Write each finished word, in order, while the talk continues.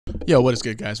Yo, what is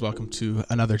good, guys? Welcome to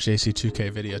another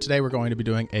JC2K video. Today we're going to be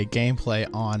doing a gameplay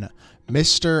on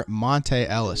Mr. Monta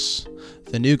Ellis,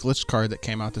 the new glitch card that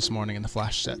came out this morning in the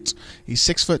flash sets. He's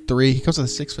 6'3". He comes with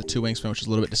a 6'2" wingspan, which is a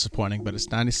little bit disappointing, but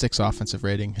it's 96 offensive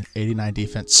rating, 89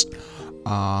 defense,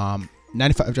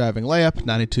 95 driving layup,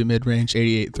 92 mid-range,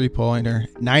 88 three-pointer,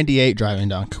 98 driving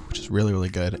dunk, which is really, really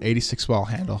good, 86 ball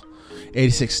handle,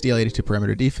 86 steal, 82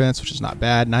 perimeter defense, which is not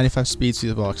bad, 95 speed, speed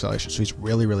of ball acceleration, so he's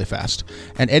really, really fast,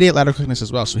 and 88 lateral quickness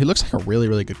as well, so he looks like a really,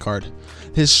 really good card.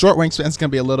 His short wingspan is going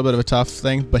to be a little bit of a tough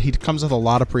thing, but he comes with a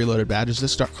lot of preloaded badges.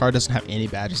 This card doesn't have any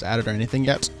badges added or anything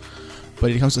yet,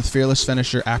 but he comes with Fearless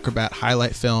Finisher, Acrobat,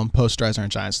 Highlight Film, Posterizer,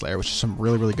 and Giant Slayer, which is some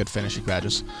really, really good finishing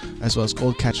badges, as well as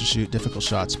Gold Catch and Shoot, Difficult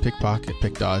Shots, Pickpocket,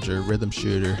 Pick Dodger, Rhythm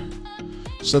Shooter,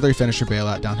 Slithery Finisher,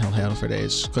 Bailout, Downhill Handle for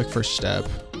Days, Quick First Step,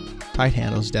 Tight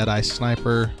Handles, Deadeye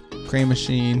Sniper, Cream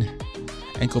Machine,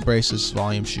 Ankle Braces,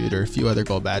 Volume Shooter, a few other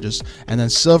gold badges, and then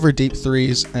Silver Deep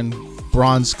Threes and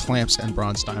Bronze Clamps and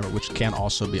Bronze Timer, which can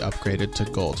also be upgraded to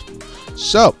gold.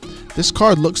 So, this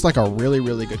card looks like a really,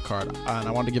 really good card, and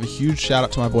I want to give a huge shout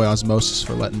out to my boy Osmosis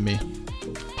for letting me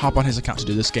hop on his account to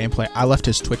do this gameplay. I left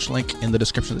his Twitch link in the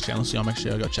description of the channel, so y'all make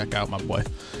sure you go check out my boy.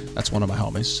 That's one of my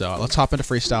homies. So let's hop into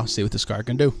freestyle, see what this card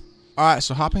can do. Alright,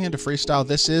 so hopping into freestyle,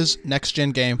 this is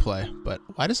next-gen gameplay, but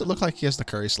why does it look like he has the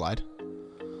Curry slide?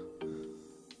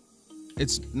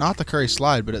 It's not the Curry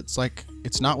slide, but it's like,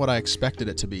 it's not what I expected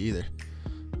it to be either.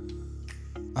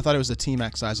 I thought it was the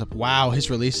T-Max size up. Wow, his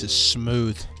release is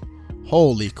smooth.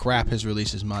 Holy crap, his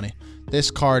release is money. This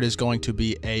card is going to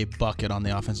be a bucket on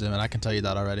the offensive end, I can tell you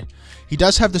that already. He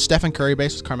does have the Stephen Curry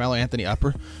base with Carmelo Anthony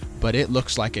upper, but it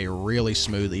looks like a really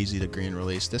smooth, easy to green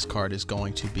release. This card is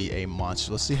going to be a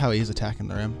monster. Let's see how he's attacking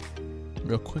the rim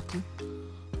real quickly.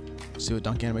 See what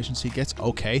dunk animations he gets.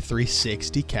 Okay,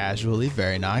 360 casually,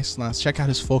 very nice. Now let's check out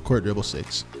his full court dribble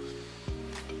 6.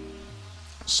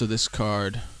 So this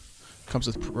card comes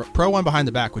with Pro 1 behind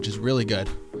the back, which is really good.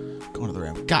 Going to the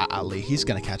rim. Golly, he's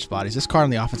going to catch bodies. This card on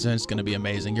the offensive end is going to be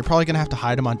amazing. You're probably going to have to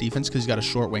hide him on defense because he's got a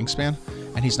short wingspan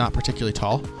and he's not particularly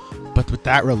tall. But with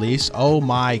that release, oh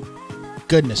my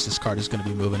goodness, this card is going to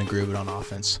be moving and grooving on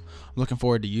offense. I'm looking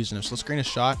forward to using him. So let's screen a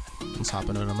shot. Let's hop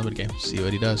into an unlimited game. See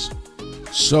what he does.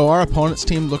 So our opponent's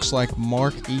team looks like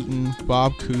Mark Eaton,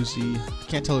 Bob Cousy. I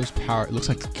can't tell who's power. It looks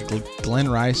like Glenn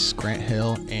Rice, Grant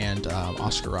Hill, and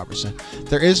Oscar Robertson.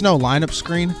 There is no lineup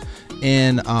screen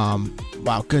in.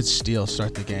 Wow, good steal.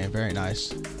 Start the game. Very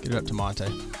nice. Get it up to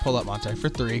Monta. Pull up Monta for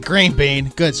 3. Green bean.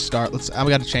 Good start. I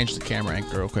got to change the camera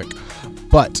angle real quick.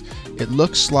 But it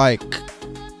looks like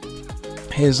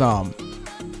his our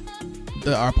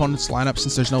opponent's lineup,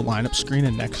 since there's no lineup screen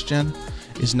in next gen,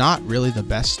 is not really the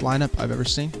best lineup I've ever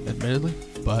seen, admittedly,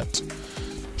 but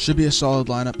should be a solid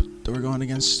lineup that we're going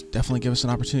against. Definitely give us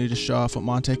an opportunity to show off what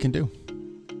Monta can do.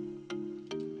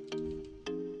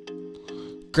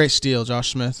 Great steal,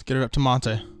 Josh Smith. Get it up to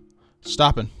Monta.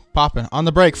 Stopping, popping, on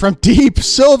the break from deep,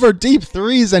 silver deep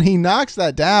threes, and he knocks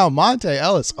that down. Monta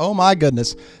Ellis, oh my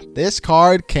goodness. This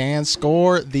card can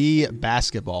score the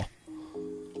basketball.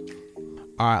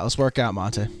 All right, let's work out,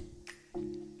 Monta.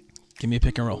 Give me a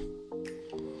pick and roll.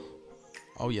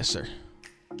 Oh, yes, sir.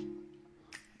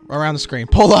 Around the screen.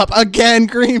 Pull up again.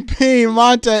 Green bean.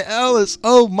 Monta Ellis.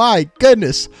 Oh, my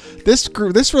goodness.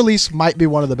 This release might be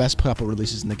one of the best couple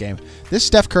releases in the game. This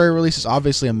Steph Curry release is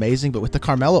obviously amazing, but with the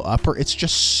Carmelo upper, it's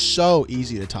just so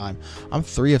easy to time. I'm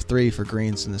 3 of 3 for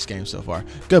greens in this game so far.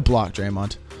 Good block,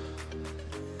 Draymond.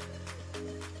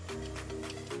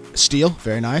 Steal.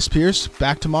 Very nice. Pierce.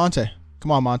 Back to Monta. Come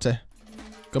on, Monta.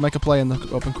 Go make a play in the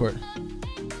open court.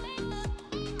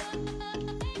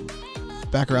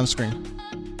 Back around the screen.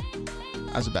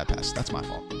 That was a bad pass. That's my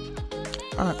fault.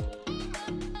 All right.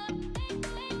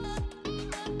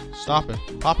 Stop it.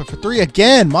 Pop it for 3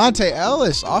 again. Monta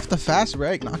Ellis off the fast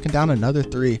break, knocking down another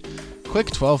 3.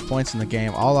 Quick 12 points in the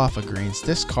game, all off of greens.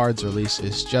 This card's release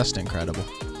is just incredible.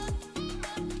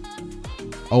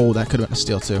 Oh, that could have been a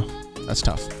steal too. That's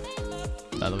tough.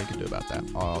 Nothing we can do about that.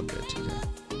 All good, 2K.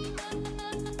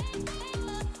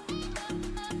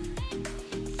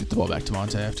 Get the ball back to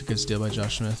Monta after a good steal by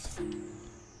Josh Smith.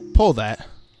 Pull that.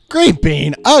 Green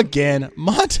bean again.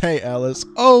 Monta Ellis.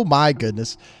 Oh my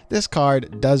goodness. This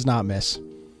card does not miss.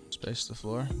 Space the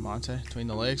floor. Monta between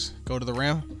the legs. Go to the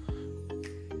rim.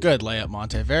 Good layup,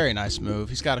 Monta. Very nice move.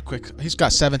 He's got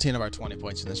 17 of our 20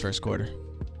 points in this first quarter.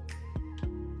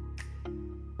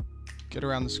 Get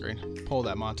around the screen. Pull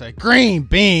that, Monta. Green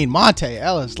bean. Monta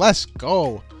Ellis. Let's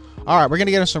go. All right, we're going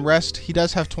to get him some rest. He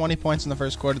does have 20 points in the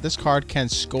first quarter. This card can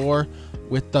score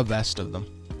with the best of them.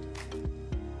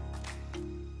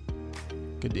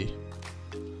 Good D.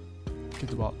 Get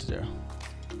the ball up to 0.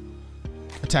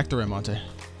 Attack the rim, Monta.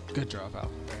 Good drop out.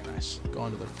 Very nice.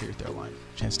 Going to the free throw line.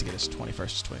 Chance to get his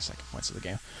 21st to 22nd points of the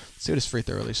game. Let's see what his free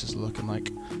throw release is looking like.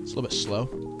 It's a little bit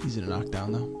slow. Easy to knock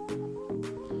down, though.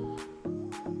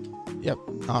 Yep,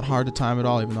 not hard to time at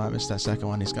all, even though I missed that second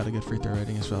one. He's got a good free throw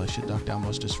rating as well. He should knock down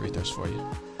most of his free throws for you.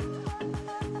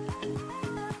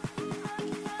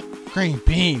 Green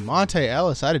bean, Monta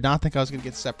Ellis. I did not think I was going to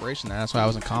get separation there. That's why I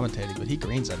wasn't commentating, but he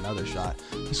greens another shot.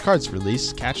 This card's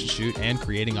release, catch and shoot, and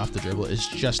creating off the dribble is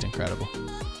just incredible.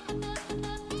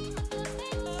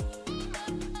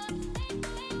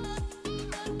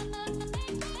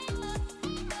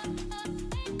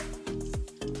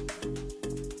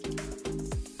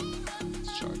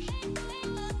 Let's charge.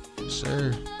 Yes,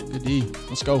 sir. Good D.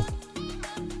 Let's go.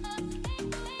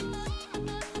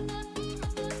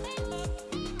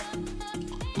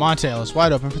 Monta Ellis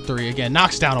wide open for three again.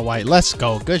 Knocks down a white. Let's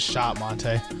go. Good shot,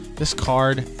 Monta. This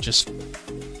card just,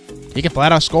 he can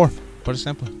flat out score. Put it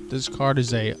simply. This card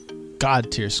is a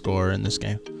god tier scorer in this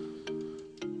game.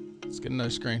 Let's get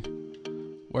another screen.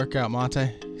 Work out,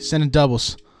 Monta. He's sending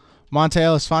doubles. Monta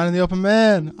Ellis finding the open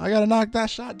man. I got to knock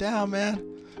that shot down, man.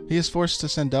 He is forced to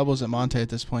send doubles at Monta at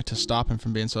this point to stop him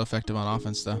from being so effective on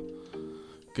offense, though.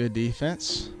 Good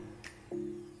defense.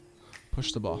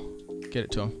 Push the ball. Get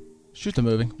it to him. Shoot the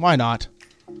moving. Why not?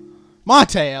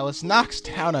 Monta Ellis knocks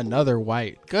down another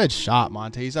white. Good shot,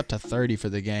 Monta. He's up to 30 for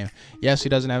the game. Yes, he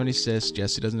doesn't have any assists.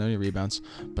 Yes, he doesn't have any rebounds.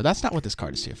 But that's not what this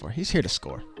card is here for. He's here to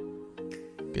score.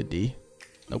 Good D.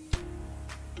 Nope.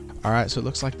 All right, so it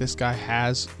looks like this guy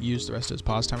has used the rest of his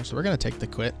pause timer, so we're going to take the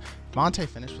quit. Monta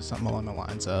finished with something along the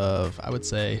lines of, I would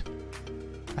say,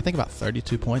 I think about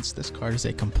 32 points. This card is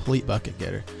a complete bucket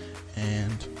getter.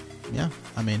 And, yeah,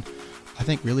 I mean, I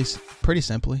think really pretty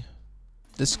simply,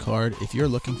 this card, if you're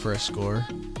looking for a score,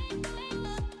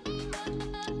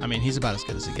 I mean, he's about as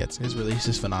good as he gets. His release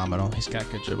is phenomenal. He's got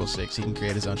good dribble six. He can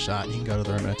create his own shot. He can go to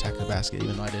the rim and attack the basket,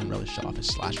 even though I didn't really show off his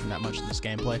slashing that much in this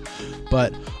gameplay.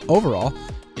 But overall,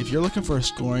 if you're looking for a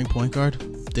scoring point guard,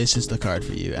 this is the card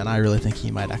for you. And I really think he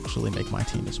might actually make my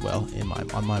team as well.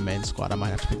 On my main squad, I might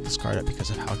have to pick this card up because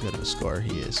of how good of a scorer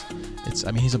he is.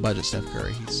 I mean, he's a budget Steph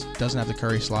Curry. He doesn't have the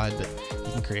Curry slide, but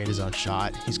he can create his own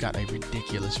shot. He's got a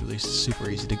ridiculous release. Super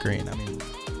easy to green. I mean,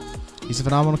 he's a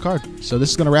phenomenal card. So this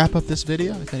is going to wrap up this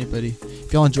video.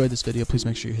 If y'all enjoyed this video, please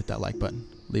make sure you hit that like button.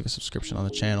 Leave a subscription on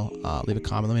the channel. Leave a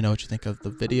comment. Let me know what you think of the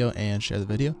video and share the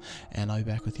video. And I'll be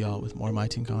back with y'all with more My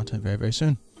Team content very, very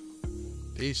soon.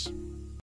 Peace.